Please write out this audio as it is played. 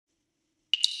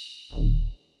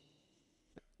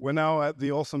We're now at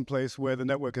the awesome place where the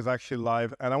network is actually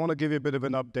live, and I want to give you a bit of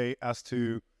an update as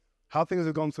to how things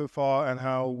have gone so far and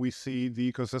how we see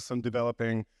the ecosystem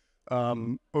developing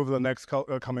over the next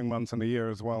coming months and a year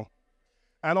as well.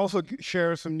 And also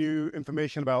share some new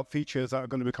information about features that are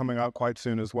going to be coming out quite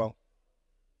soon as well.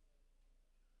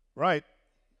 Right,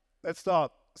 let's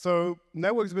start. So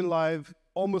network's been live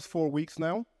almost 4 weeks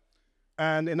now.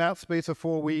 And in that space of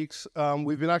 4 weeks,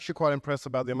 we've been actually quite impressed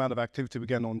about the amount of activity we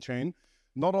get on-chain.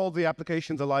 Not all the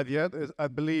applications are live yet. I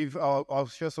believe I'll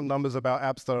share some numbers about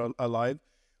apps that are live.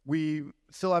 We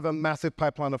still have a massive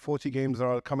pipeline of 40 games that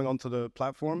are coming onto the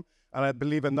platform. And I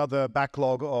believe another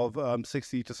backlog of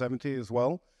 60 to 70 as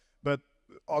well. But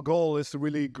our goal is to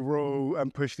really grow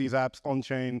and push these apps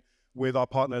on-chain with our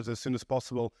partners as soon as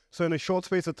possible. So in a short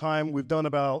space of time, we've done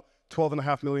about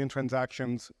 12.5 million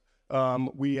transactions.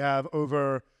 We have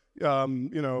over,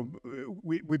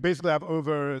 we basically have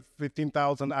over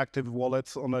 15,000 active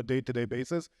wallets on a day-to-day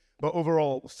basis. But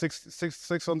overall,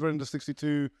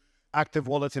 662 active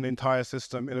wallets in the entire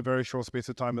system in a very short space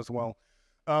of time as well.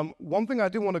 One thing I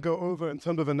do want to go over in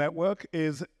terms of the network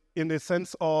is in the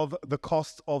sense of the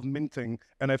cost of minting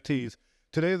NFTs.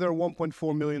 Today, there are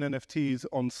 1.4 million NFTs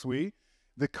on Sui.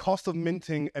 The cost of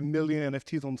minting a million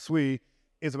NFTs on Sui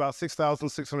is about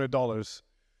 $6,600.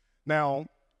 Now,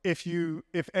 if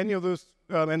any of those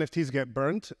NFTs get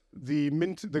burnt, the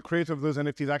creator of those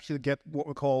NFTs actually get what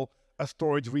we call a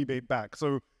storage rebate back.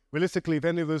 So realistically, if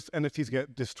any of those NFTs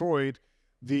get destroyed,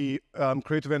 the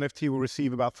creator of NFT will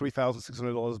receive about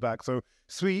 $3,600 back. So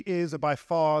Sui is by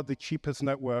far the cheapest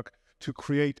network to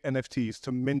create NFTs,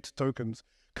 to mint tokens,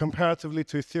 comparatively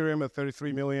to Ethereum at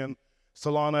 $33 million,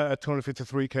 Solana at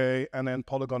 $253K, and then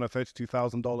Polygon at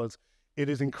 $32,000. It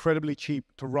is incredibly cheap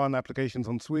to run applications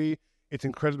on Sui. It's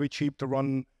incredibly cheap to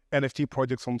run NFT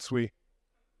projects on Sui.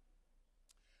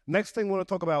 Next thing I want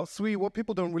to talk about Sui, what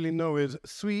people don't really know is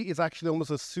Sui is actually almost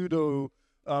a pseudo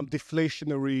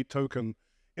deflationary token,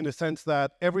 in the sense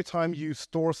that every time you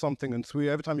store something in Sui,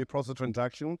 every time you process a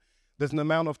transaction, there's an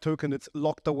amount of token that's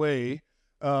locked away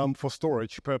for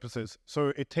storage purposes.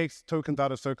 So it takes tokens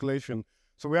out of circulation.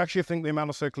 So we actually think the amount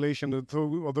of circulation,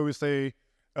 although we say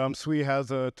Sui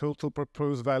has a total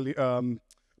proposed value,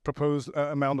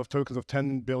 amount of tokens of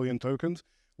 10 billion tokens,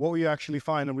 what we actually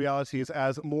find in reality is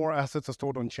as more assets are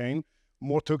stored on chain,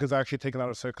 more tokens are actually taken out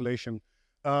of circulation.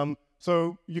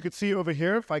 So you could see over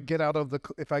here, if I get out of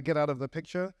the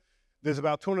picture, there's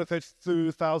about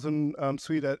 232,000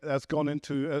 Sui that has gone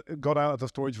out as a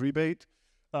storage rebate.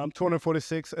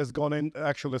 246 has gone in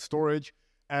actual storage,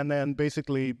 and then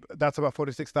basically that's about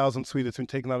 46,000 Sui that's been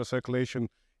taken out of circulation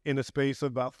in a space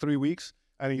of about 3 weeks.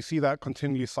 And you see that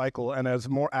continually cycle. And as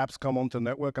more apps come onto the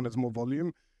network and there's more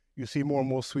volume, you see more and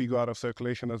more Sui go out of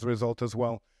circulation as a result as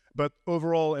well. But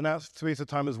overall, in that space of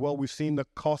time as well, we've seen the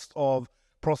cost of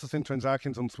processing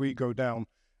transactions on Sui go down.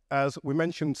 As we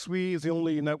mentioned, Sui is the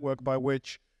only network by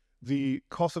which the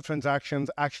cost of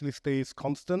transactions actually stays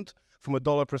constant from a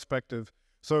dollar perspective.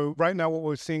 So right now what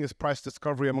we're seeing is price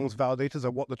discovery amongst validators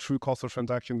of what the true cost of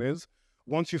transaction is.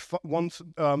 Once the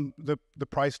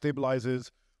price stabilizes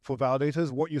for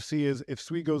validators, what you see is if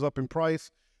Sui goes up in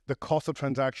price, the cost of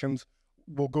transactions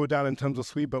will go down in terms of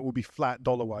Sui, but will be flat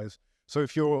dollar-wise. So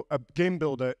if you're a game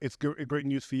builder, it's great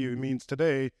news for you. It means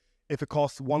today, if it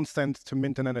costs 1 cent to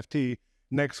mint an NFT,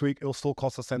 next week it'll still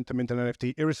cost a cent to mint an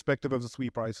NFT, irrespective of the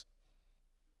Sui price.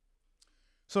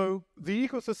 So the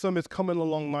ecosystem is coming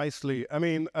along nicely. I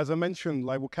mean, as I mentioned,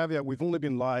 like with caveat, we've only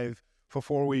been live for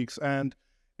 4 weeks, and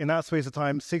in that space of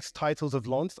time, 6 titles have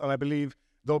launched, and I believe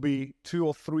there'll be 2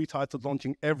 or 3 titles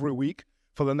launching every week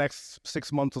for the next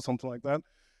 6 months or something like that.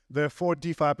 There are 4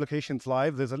 DeFi applications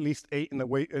live. There's at least 8 in the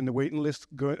waiting list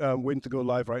waiting to go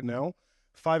live right now.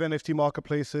 5 NFT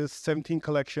marketplaces, 17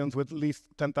 collections with at least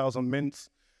 10,000 mints.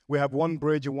 We have 1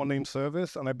 bridge and 1 name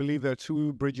service, and I believe there are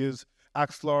 2 bridges,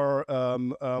 Axlar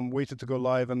waited to go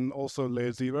live, and also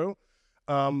Layer 0.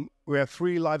 We have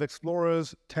 3 live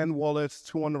explorers, 10 wallets,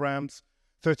 2 on-ramps,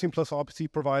 13 plus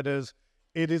RPC providers.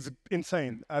 It is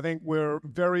insane. I think we're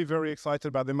very, very excited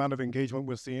about the amount of engagement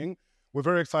we're seeing. We're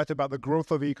very excited about the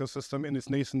growth of the ecosystem in its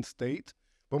nascent state.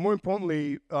 But more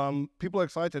importantly, people are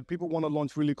excited. People want to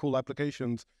launch really cool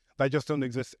applications that just don't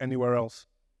exist anywhere else.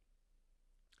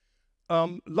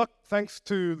 Thanks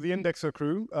to the Indexer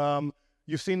crew.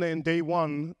 You've seen that in day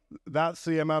 1, that's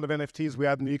the amount of NFTs we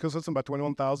had in the ecosystem, about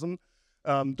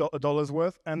 $21,000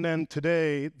 worth. And then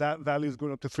today, that value is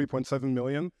going up to 3.7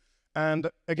 million. And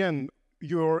again,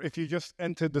 if you just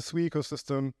entered the Sui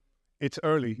ecosystem, it's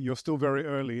early. You're still very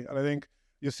early. And I think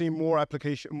you're seeing more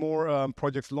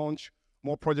projects launch,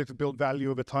 more projects build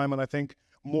value over time. And I think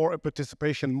more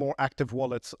participation, more active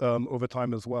wallets over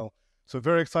time as well. So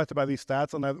very excited about these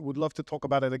stats, and I would love to talk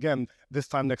about it again this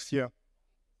time next year.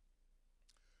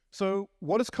 So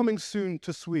what is coming soon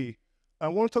to Sui? I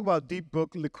want to talk about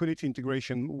Deepbook liquidity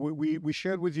integration. We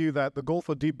shared with you that the goal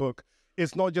for Deepbook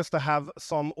is not just to have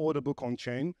some order book on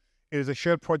chain. It is a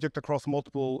shared project across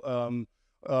multiple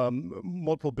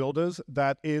builders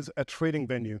that is a trading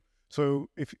venue. So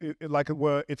if like it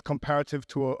were, it's comparative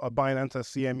to a Binance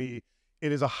CME.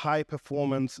 It is a high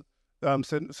performance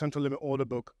central limit order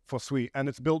book for Sui, and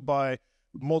it's built by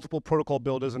multiple protocol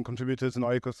builders and contributors in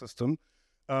our ecosystem.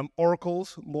 More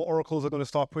oracles are going to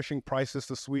start pushing prices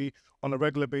to Sui on a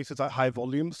regular basis at high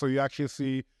volume. So you actually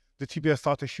see the TPS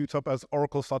start to shoot up as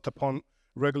oracles start to punt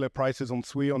regular prices on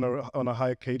Sui on a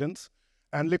higher cadence.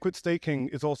 And liquid staking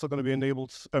is also going to be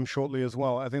enabled shortly as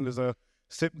well. I think there's a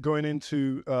SIP going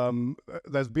into,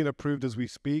 that's been approved as we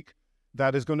speak,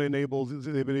 that is going to enable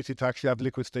the ability to actually have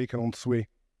liquid staking on Sui.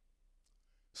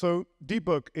 So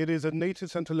Deepbook, it is a native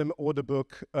central limit order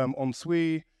book on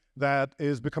Sui that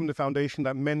is becoming the foundation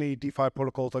that many DeFi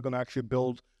protocols are going to actually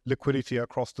build liquidity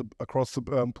across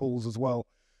the pools as well.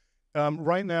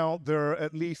 Right now, there are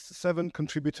at least 7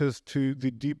 contributors to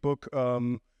the Deepbook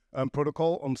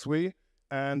protocol on Sui,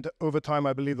 and over time,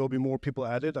 I believe there'll be more people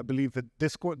added. I believe the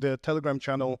Discord, the Telegram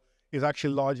channel, is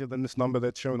actually larger than this number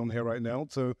that's shown on here right now.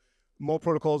 So more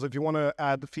protocols. If you want to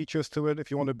add features to it,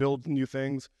 if you want to build new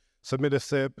things, submit a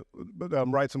SIP,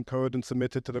 write some code, and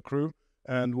submit it to the crew.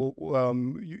 And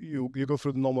you go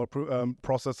through the normal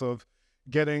process of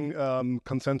getting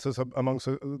consensus amongst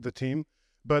the team.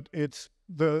 But it's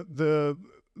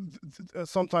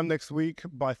sometime next week,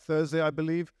 by Thursday, I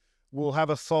believe, we'll have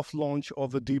a soft launch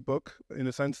of the Deepbook, in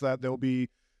the sense that there'll be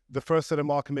the first set of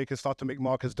market makers start to make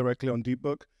markets directly on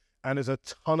Deepbook, and there's a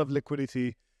ton of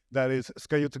liquidity that is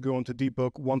scheduled to go onto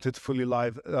Deepbook once it's fully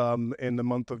live in the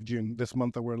month of June, this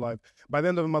month that we're live. By the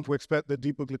end of the month, we expect the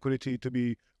Deepbook liquidity to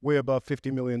be way above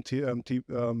 50 million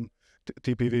TPV.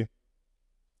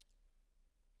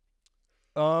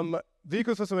 The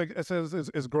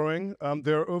ecosystem is growing.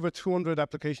 There are over 200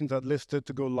 applications that are listed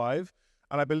to go live,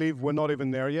 and I believe we're not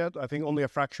even there yet. I think only a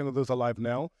fraction of those are live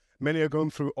now. Many are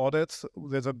going through audits.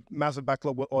 There's a massive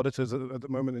backlog with auditors at the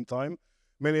moment in time.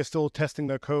 Many are still testing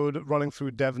their code, running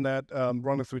through DevNet,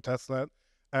 running through testnet,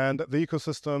 and the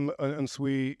ecosystem in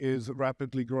Sui is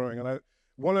rapidly growing. And I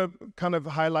want to kind of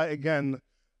highlight again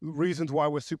reasons why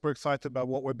we're super excited about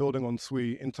what we're building on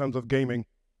Sui in terms of gaming.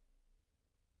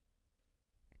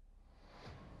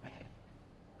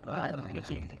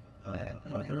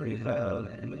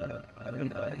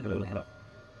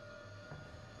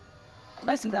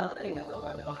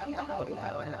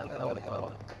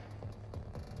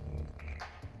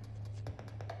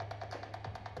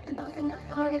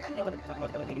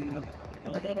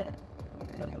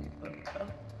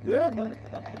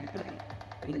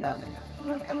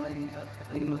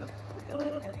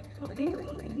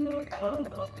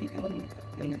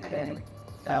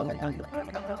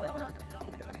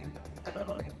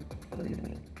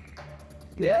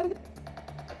 Yeah.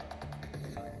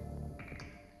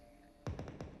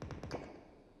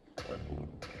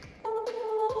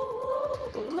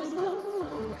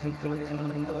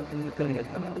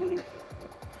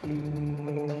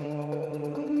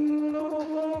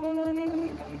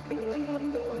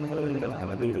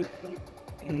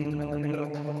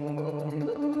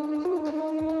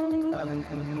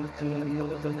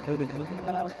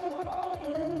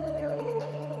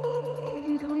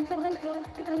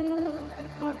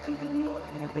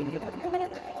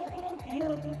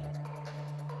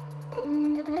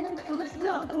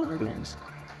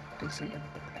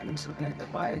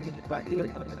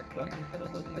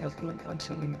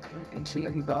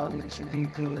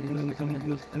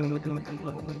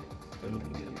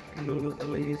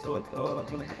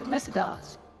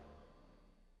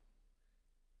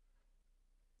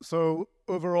 So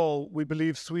overall, we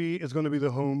believe Sui is going to be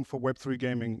the home for Web3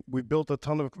 gaming. We've built a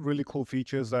ton of really cool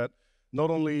features that not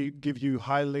only give you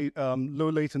low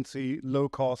latency, low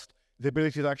cost, the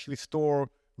ability to actually store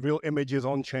real images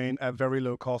on chain at very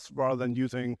low cost rather than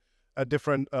using a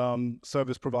different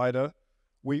service provider.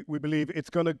 We believe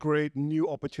it's going to create new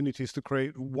opportunities to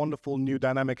create wonderful new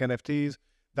dynamic NFTs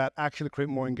that actually create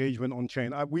more engagement on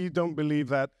chain. We don't believe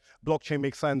that blockchain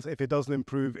makes sense if it doesn't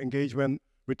improve engagement,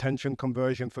 retention,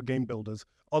 conversion for game builders.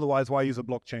 Otherwise, why use a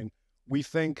blockchain? We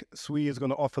think Sui is going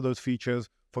to offer those features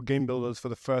for game builders for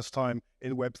the first time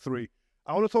in Web3.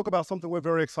 I want to talk about something we're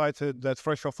very excited that's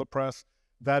fresh off the press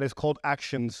that is called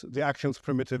Actions, the Actions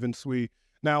primitive in Sui.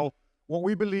 Now, what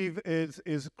we believe is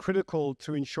critical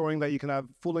to ensuring that you can have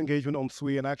full engagement on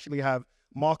Sui and actually have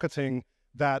marketing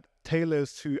that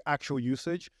tailors to actual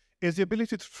usage is the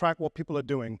ability to track what people are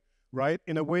doing, right?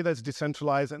 In a way that's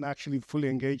decentralized and actually fully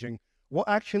engaging. What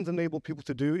actions enable people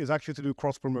to do is actually to do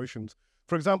cross promotions.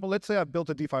 For example, let's say I've built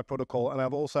a DeFi protocol and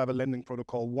I've also have a lending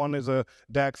protocol. One is a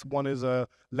DEX, one is a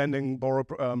lending borrow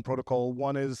protocol,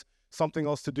 one is something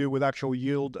else to do with actual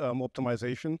yield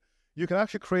optimization. You can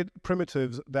actually create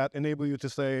primitives that enable you to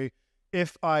say,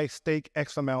 if I stake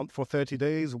X amount for 30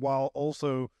 days while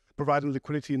also providing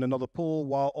liquidity in another pool,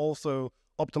 while also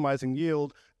optimizing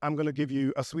yield, I'm going to give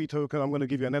you a Sui token, I'm going to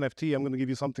give you an NFT, I'm going to give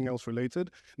you something else related.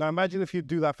 Now imagine if you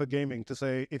do that for gaming, to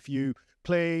say if you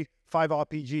play 5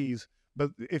 RPGs,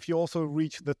 but if you also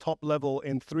reach the top level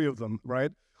in 3 of them,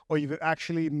 right? Or you've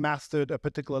actually mastered a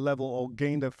particular level or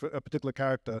gained a particular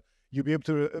character, you'll be able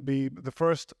to be, the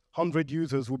first 100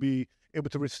 users will be able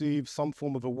to receive some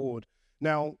form of award.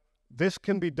 Now, this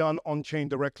can be done on-chain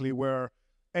directly, where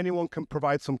anyone can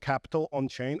provide some capital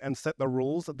on-chain and set the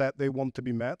rules that they want to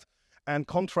be met. And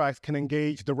contracts can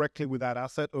engage directly with that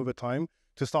asset over time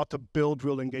to start to build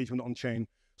real engagement on-chain.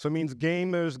 So it means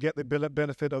gamers get the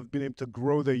benefit of being able to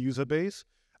grow their user base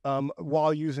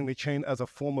while using the chain as a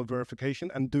form of verification,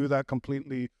 and do that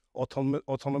completely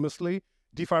autonomously.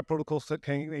 DeFi protocols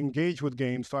can engage with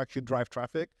games to actually drive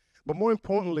traffic. But more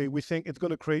importantly, we think it's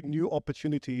going to create new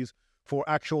opportunities for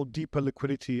actual deeper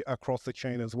liquidity across the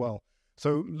chain as well.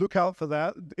 So look out for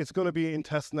that. It's going to be in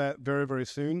testnet very, very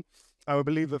soon. I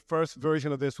believe the first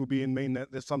version of this will be in mainnet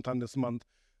sometime this month.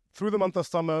 Through the month of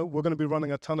summer, we're going to be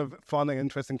running a ton of fun and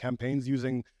interesting campaigns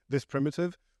using this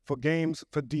primitive for games,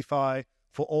 for DeFi,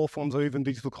 for all forms of even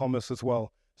digital commerce as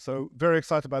well. So very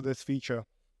excited about this feature.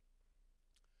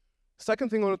 Second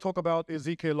thing I want to talk about is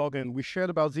ZK login. We shared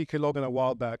about ZK login a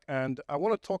while back, and I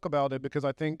want to talk about it because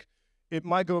I think it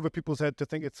might go over people's head to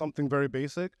think it's something very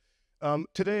basic.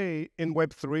 Today in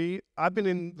Web3, I've been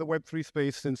in the Web3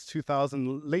 space since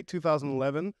late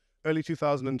 2011, early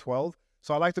 2012.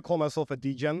 So I like to call myself a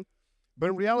degen. But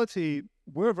in reality,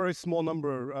 we're a very small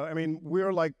number. I mean,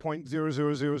 we're like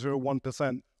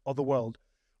 0.00001% of the world,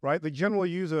 right? The general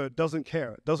user doesn't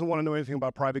care, doesn't want to know anything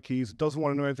about private keys, doesn't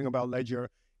want to know anything about ledger,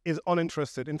 is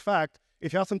uninterested. In fact,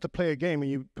 if you ask them to play a game and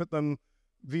you put them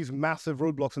these massive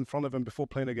roadblocks in front of them before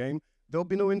playing a game, there'll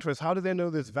be no interest. How do they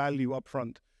know this value up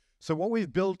front? So what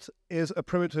we've built is a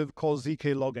primitive called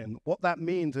ZK login. What that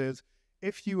means is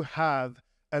if you have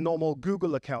a normal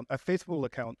Google account, a Facebook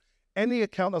account, any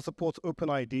account that supports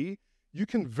OpenID, you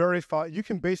can verify, you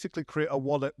can basically create a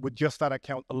wallet with just that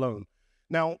account alone.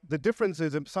 Now, the difference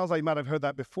is, it sounds like you might have heard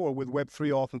that before with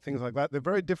Web3 auth and things like that. The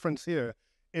very difference here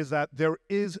is that there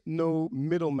is no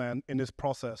middleman in this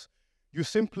process. You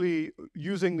simply,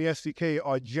 using the SDK,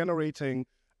 are generating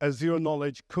a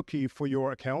zero-knowledge cookie for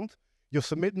your account. You're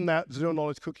submitting that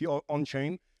zero-knowledge cookie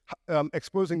on-chain,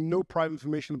 exposing no private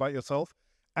information about yourself,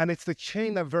 and it's the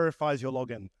chain that verifies your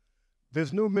login.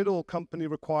 There's no middle company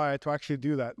required to actually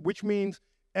do that, which means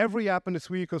every app in the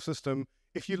Sui ecosystem,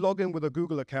 if you log in with a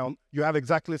Google account, you have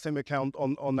exactly the same account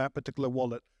on that particular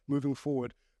wallet moving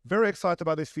forward. Very excited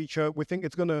about this feature. We think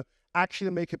it's going to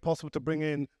actually make it possible to bring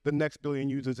in the next billion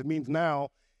users. It means now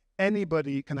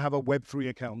anybody can have a Web3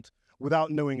 account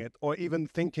without knowing it or even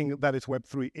thinking that it's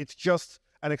Web3. It's just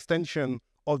an extension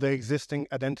of the existing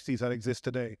identities that exist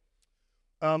today.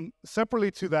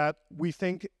 Separately to that, we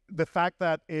think the fact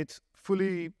that it's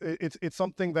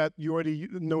something that you already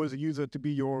know as a user to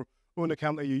be your own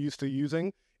account that you're used to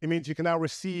using, it means you can now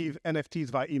receive NFTs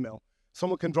via email.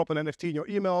 Someone can drop an NFT in your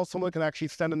email. Someone can actually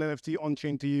send an NFT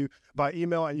on-chain to you by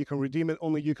email, and you can redeem it.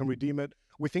 Only you can redeem it.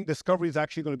 We think discovery is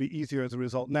actually going to be easier as a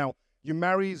result. Now, you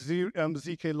marry ZK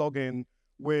login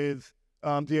with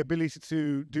the ability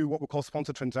to do what we call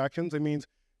sponsored transactions. It means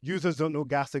users don't know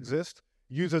gas exists.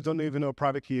 Users don't even know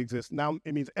private key exists. Now,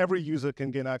 it means every user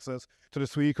can gain access to the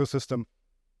Sui ecosystem.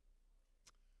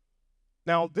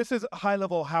 Now, this is high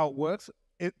level how it works.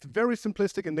 It's very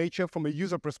simplistic in nature from a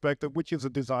user perspective, which is a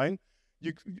design.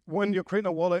 When you're creating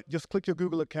a wallet, just click your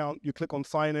Google account, you click on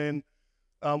sign in.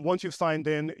 Once you've signed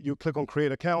in, you click on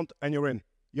create account and you're in.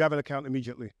 You have an account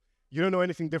immediately. You don't know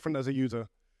anything different as a user.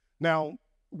 Now,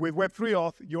 with Web3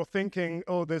 auth, you're thinking,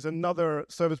 oh, there's another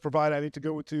service provider I need to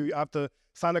go to. I have to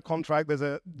sign a contract.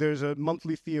 There's a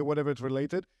monthly fee or whatever it's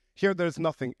related. Here, there's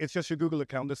nothing. It's just your Google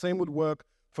account. The same would work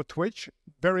for Twitch.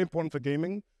 Very important for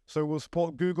gaming. So we'll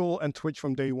support Google and Twitch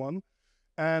from day one.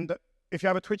 And if you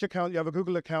have a Twitch account, you have a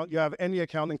Google account, you have any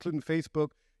account, including Facebook,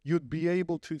 you'd be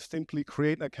able to simply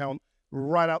create an account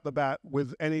right out the bat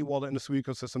with any wallet in the Sui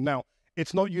ecosystem. Now,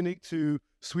 it's not unique to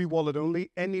Sui wallet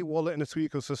only. Any wallet in the Sui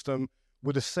ecosystem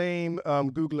with the same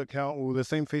Google account or the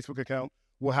same Facebook account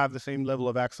will have the same level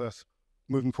of access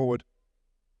moving forward.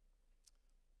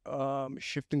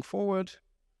 Shifting forward,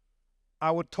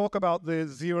 I would talk about the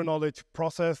zero knowledge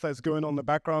process that's going on in the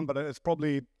background, but it's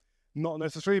probably not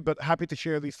necessary, but happy to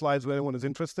share these slides with anyone who's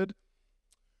interested.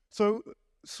 So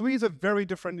Sui is a very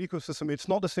different ecosystem. It's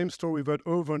not the same story we've heard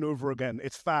over and over again.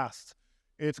 It's fast.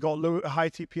 It's got high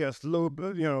TPS,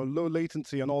 low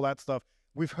latency and all that stuff.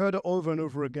 We've heard it over and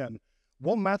over again.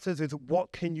 What matters is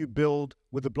what can you build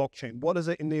with the blockchain? What does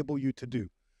it enable you to do?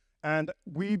 And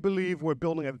we believe we're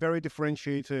building a very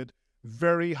differentiated,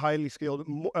 very highly scaled,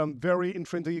 very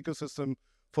intrinsic ecosystem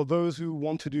for those who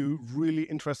want to do really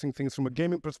interesting things from a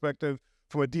gaming perspective,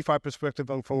 from a DeFi perspective,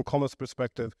 and from a commerce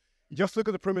perspective. Just look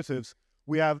at the primitives.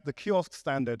 We have the kiosk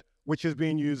standard, which is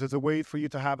being used as a way for you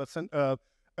to have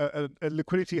a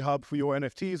liquidity hub for your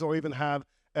NFTs, or even have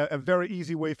a very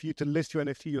easy way for you to list your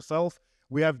NFT yourself.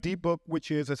 We have Deepbook,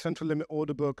 which is a central limit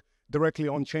order book directly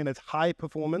on chain that's high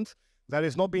performance. That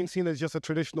is not being seen as just a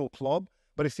traditional club,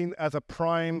 but it's seen as a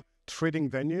prime trading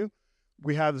venue.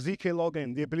 We have ZK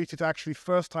Login, the ability to actually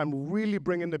first time really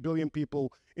bring in 1 billion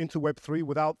people into Web3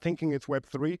 without thinking it's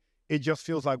Web3. It just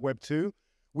feels like Web2.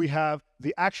 We have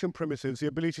the action primitives, the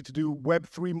ability to do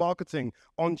Web3 marketing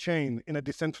on chain in a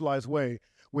decentralized way.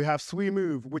 We have Sui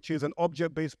Move, which is an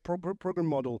object-based program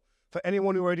model for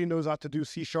anyone who already knows how to do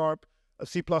C#,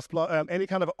 C++, any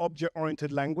kind of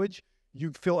object-oriented language.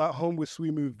 You feel at home with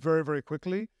Sui Move very, very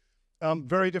quickly.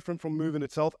 Very different from Move in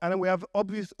itself. And then we have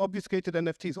obfuscated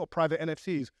NFTs or private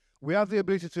NFTs. We have the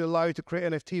ability to allow you to create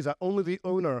NFTs that only the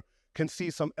owner can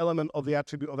see some element of the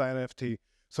attribute of that NFT.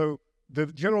 So the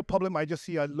general public might just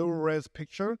see a low-res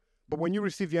picture, but when you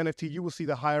receive the NFT, you will see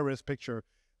the higher-res picture.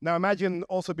 Now imagine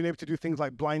also being able to do things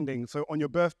like blinding. So on your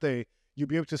birthday, you'll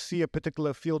be able to see a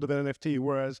particular field of an NFT,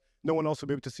 whereas no one else will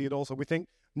be able to see it also. We think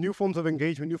new forms of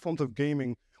engagement, new forms of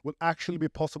gaming will actually be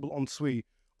possible on Sui,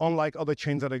 unlike other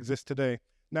chains that exist today.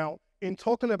 Now, in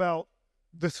talking about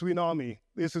the Suinami,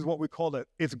 this is what we call it.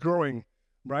 It's growing,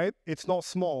 right? It's not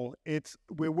small.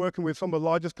 We're working with some of the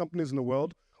largest companies in the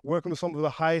world, working with some of the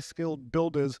highest skilled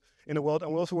builders in the world,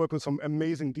 and we're also working with some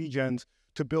amazing degens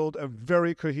to build a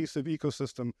very cohesive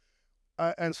ecosystem.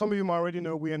 And some of you might already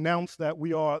know, we announced that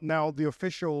we are now the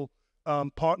official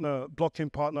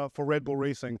blockchain partner for Red Bull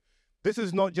Racing. This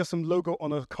is not just some logo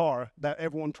on a car that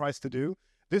everyone tries to do.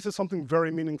 This is something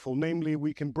very meaningful. Namely,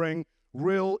 we can bring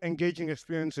real engaging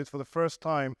experiences for the first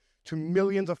time to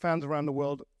millions of fans around the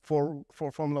world for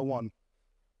Formula One.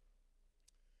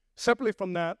 Separately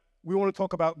from that, we want to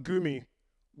talk about Gumi.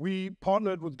 We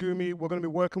partnered with Gumi. We're going to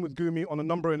be working with Gumi on a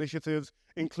number of initiatives,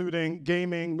 including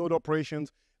gaming, node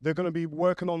operations. They're going to be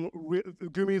working on,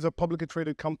 Gumi is a publicly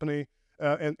traded company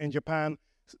in Japan.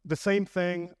 The same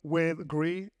thing with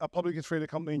Gree, a publicly traded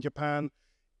company in Japan.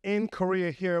 In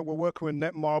Korea here, we're working with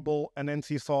Netmarble and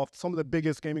NCSoft, some of the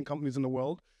biggest gaming companies in the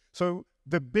world. So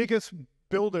the biggest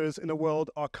builders in the world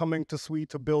are coming to Sui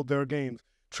to build their games,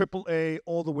 AAA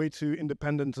all the way to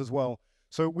independents as well.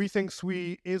 So we think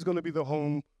Sui is going to be the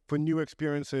home for new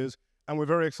experiences, and we're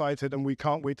very excited, and we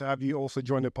can't wait to have you also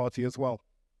join the party as well.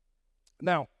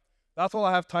 Now, that's all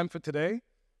I have time for today.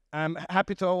 I'm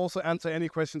happy to also answer any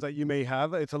questions that you may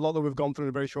have. It's a lot that we've gone through in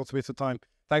a very short space of time.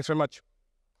 Thanks very much.